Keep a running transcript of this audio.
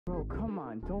Bro, come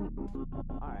on, don't.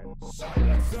 Alright.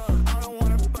 I don't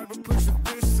wanna fight, but push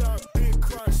this up. Big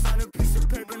crush, sign a piece of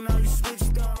paper, now you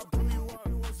switched up. Blew you up,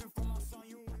 it wasn't for my son,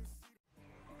 you wouldn't see.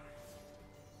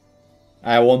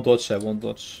 I won't dodge, I won't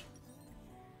dodge.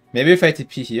 Maybe if I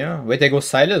TP here. Wait, they go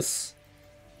Silas.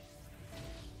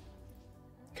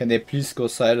 Can they please go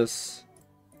Silas?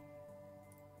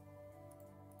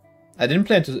 I didn't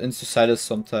plan to into Silas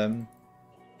sometime.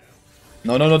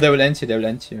 No, no, no, they will end here, they will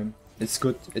end here. It's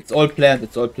good. It's all planned,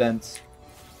 it's all planned.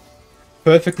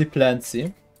 Perfectly planned,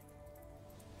 see?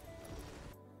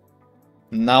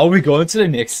 Now we go into the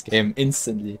next game,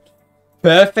 instantly.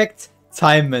 Perfect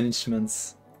time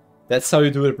management. That's how you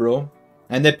do it, bro.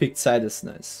 And they picked Silas,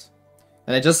 nice.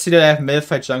 And I just see that I have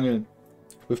Malphite jungle.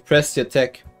 With press the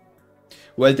attack.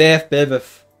 Well, they have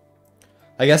Belveth.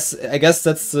 I guess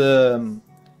that's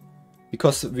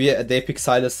because they pick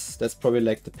Silas. That's probably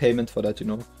like the payment for that, you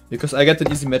know. Because I get an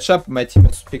easy matchup, my team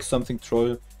has to pick something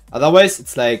troll. Otherwise,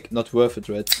 it's like not worth it,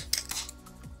 right?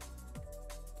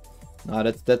 Nah,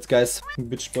 that guy's fucking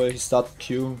bitch boy. He started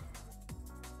Q.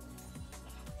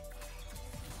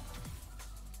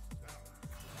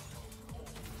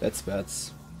 That's bad.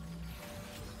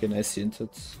 Okay, nice hinted.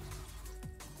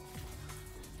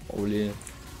 Holy.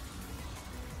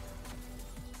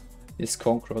 He's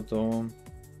Conqueror though.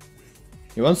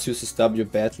 He wants to use his W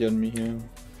badly on me here.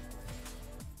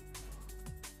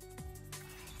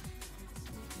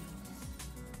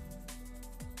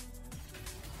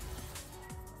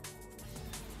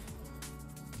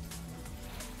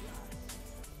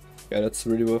 Yeah, that's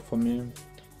really worth for me.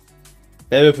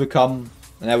 Belveth will come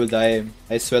and I will die.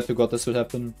 I swear to God this will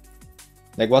happen.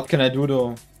 Like, what can I do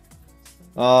though?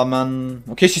 Oh man.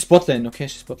 Okay, she's bot lane. Okay,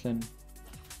 she's bot lane.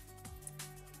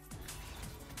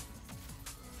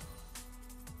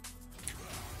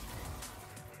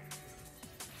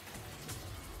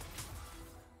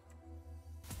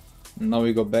 Now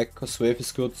we go back because wave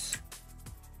is good.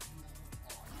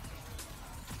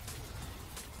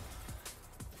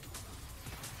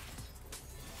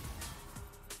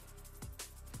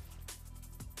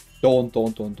 Don't.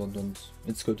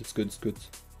 It's good, it's good, it's good.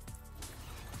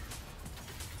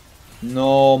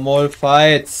 No more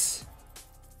fights.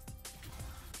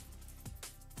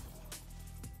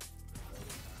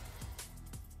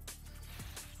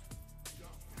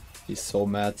 He's so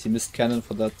mad. He missed cannon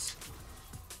for that.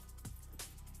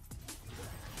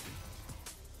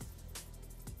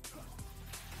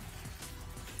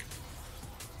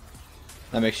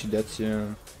 I'm actually dead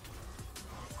here.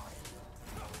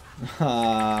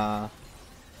 At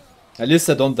least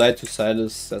I don't die to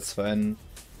Silas, that's fine.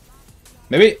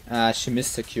 Maybe she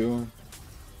missed the Q.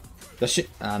 Does she?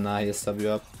 Nah, he has W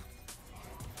up.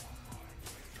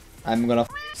 I'm gonna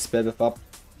spell it up.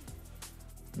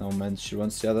 No man, she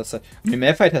wants the other side. I mean,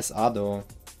 Malphite has R though.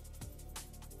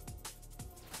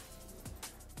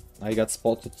 I got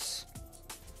spotted.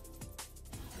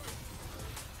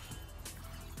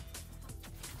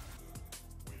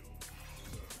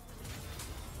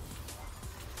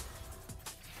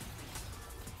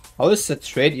 How is that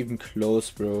trade even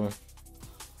close, bro?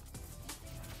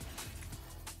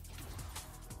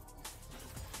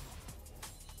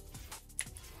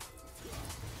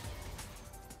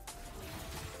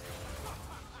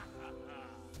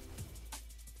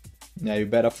 Yeah, you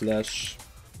better flash.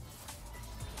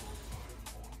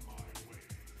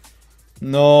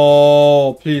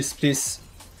 No, please, please.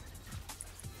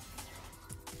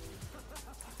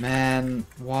 Man,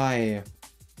 why?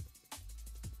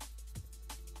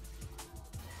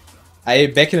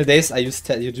 Back in the days I used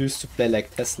to play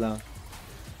like Tesla.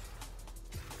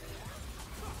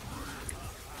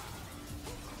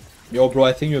 Yo bro,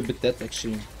 I think you're a bit dead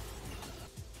actually.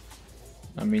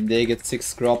 I mean they get 6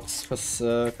 scrubs because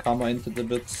Karma entered a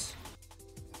bit.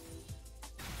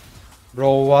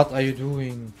 Bro, what are you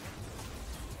doing?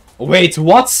 Oh, wait,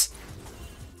 what?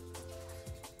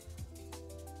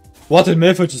 What did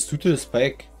Malphite just do to the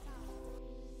spike?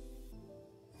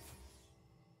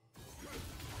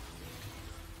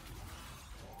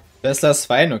 Tesla's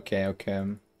fine, okay.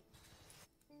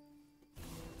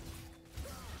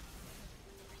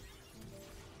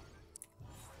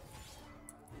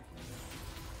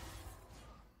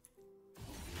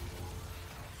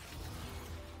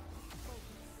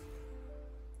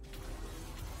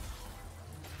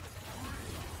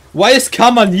 Why is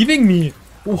Karma leaving me?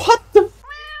 What the f?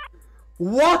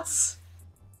 What?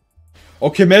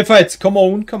 Okay, Malphite, come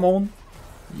on.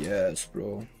 Yes,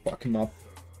 bro. Fuck him up.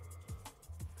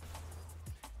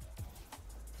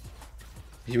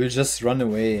 He will just run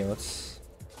away. What's...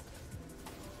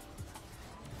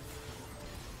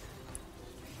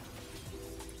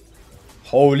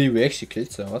 Holy, we actually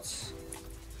killed her. What?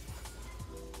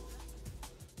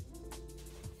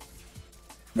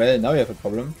 Well, now we have a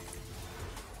problem.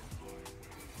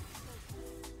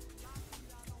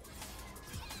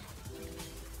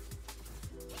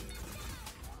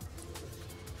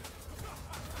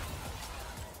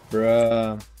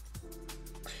 Bruh.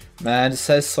 Man, this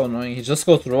is so annoying. He just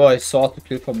got raw. I saw to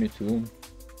kill for me too.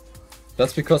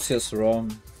 That's because he has raw.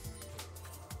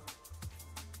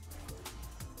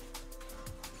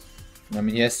 I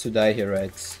mean, he has to die here,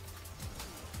 right?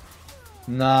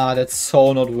 Nah, that's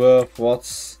so not worth.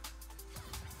 What?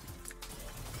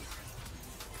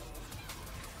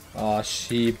 Oh,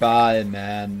 she bad,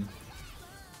 man.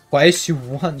 Why is she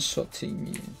one-shotting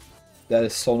me? That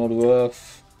is so not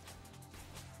worth.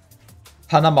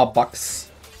 Panama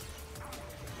Bucks.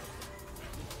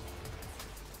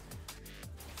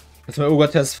 That's my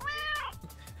Urgot has.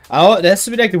 Oh, that has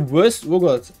to be like the worst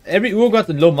Urgot. Every Urgot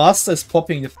in low master is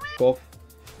popping the f off.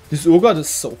 This Urgot is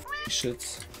so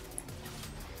shit.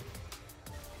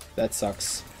 That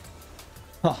sucks.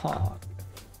 Haha.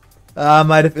 I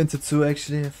might have into 2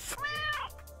 actually.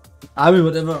 I mean,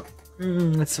 whatever.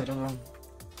 It's whatever.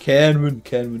 Can win,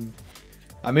 can win.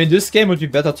 I mean, this game would be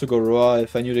better to go raw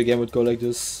if I knew the game would go like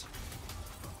this.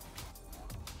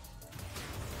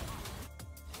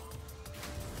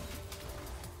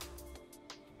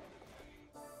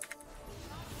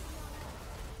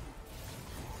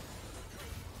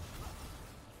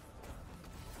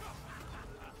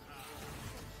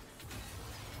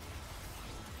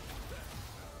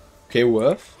 Okay,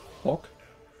 worth. Hawk.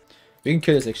 We can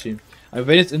kill this actually. I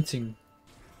waited inting.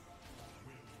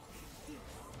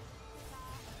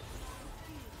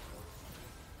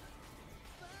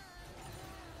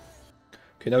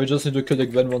 Okay, now we just need to kill the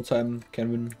Gwen one time.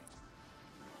 Can win.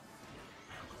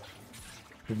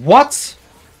 What?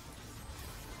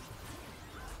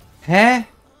 Huh?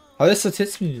 How does that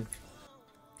hit me?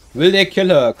 Will they kill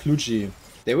her, Kluji?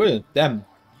 They will. Damn.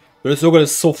 But this Ogre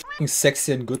is so fucking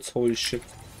sexy and good. Holy shit.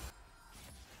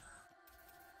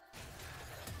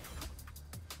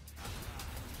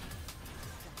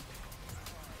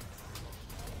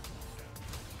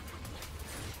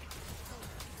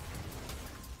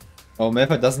 Oh,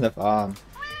 Malphite doesn't have arm.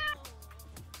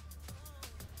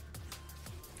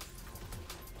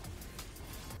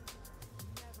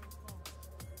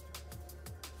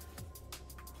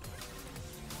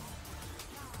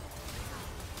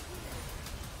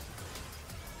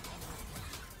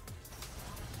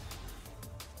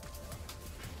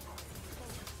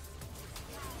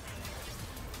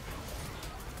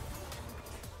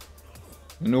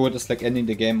 You know what is like ending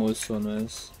the game also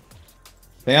nice.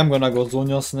 I think I'm gonna go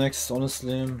Zonios next,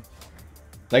 honestly.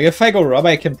 Like if I go Rubber,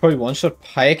 I can probably one-shot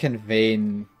Pike and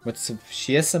Vayne. But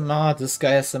she has MR, this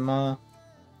guy has MR.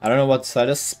 I don't know what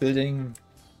Silas is building.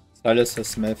 Silas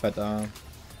has Malphite R.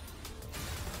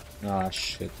 Ah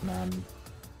shit, man.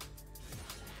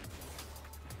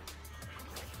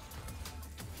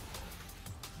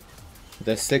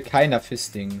 There's still kinda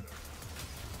fisting.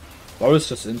 Boris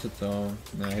just into though.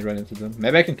 Nah, he ran into them.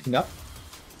 Maybe I can clean up.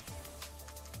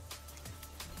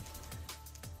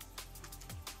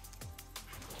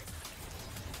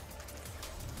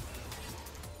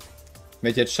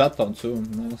 Made yet shutdown too.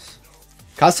 Nice.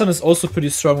 Kassadin is also pretty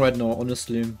strong right now,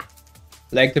 honestly.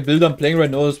 Like the build I'm playing right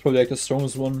now is probably like the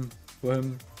strongest one for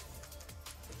him.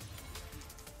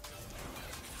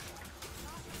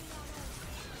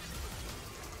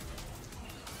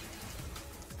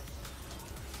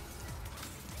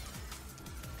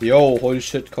 Yo, holy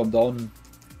shit, calm down.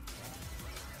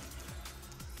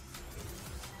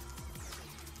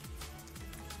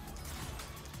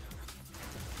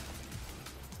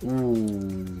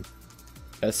 Ooh.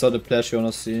 I saw the flash, you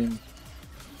wanna see.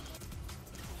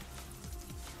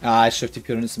 Ah, I shift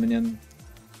the on his minion.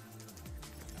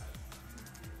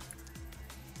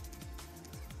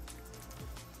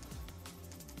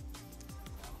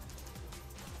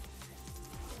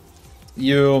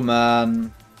 You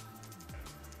man.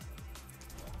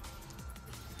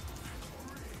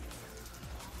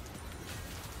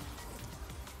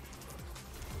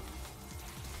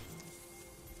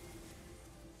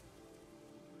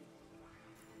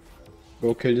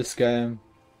 Go kill this guy.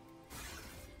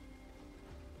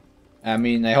 I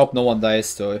mean, I hope no one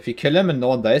dies though. If we kill him and no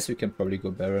one dies, we can probably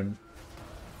go Baron.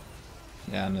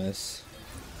 Yeah, nice.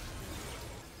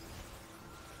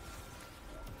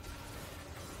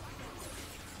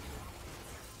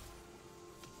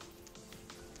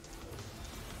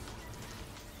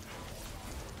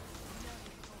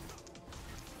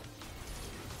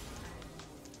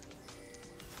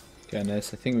 Okay,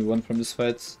 nice. I think we won from this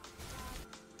fight.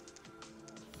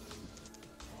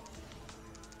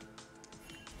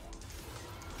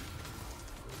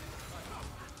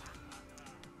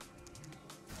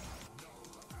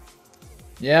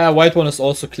 Yeah, white one is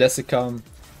also classic calm.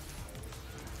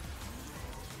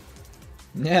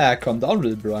 Yeah, calm down,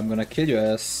 little bro. I'm gonna kill your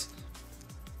ass.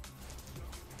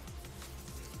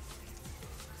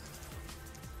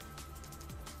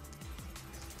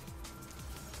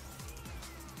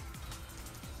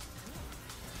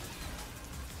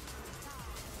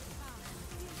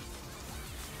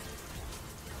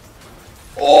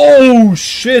 Oh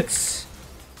shit!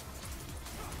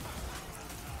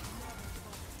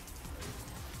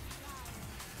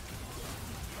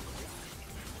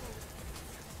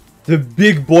 The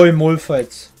big boy mole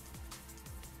fight.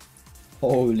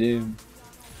 Holy.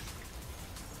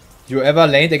 You ever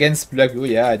laned against black blue?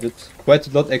 Yeah, I did quite a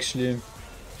lot actually.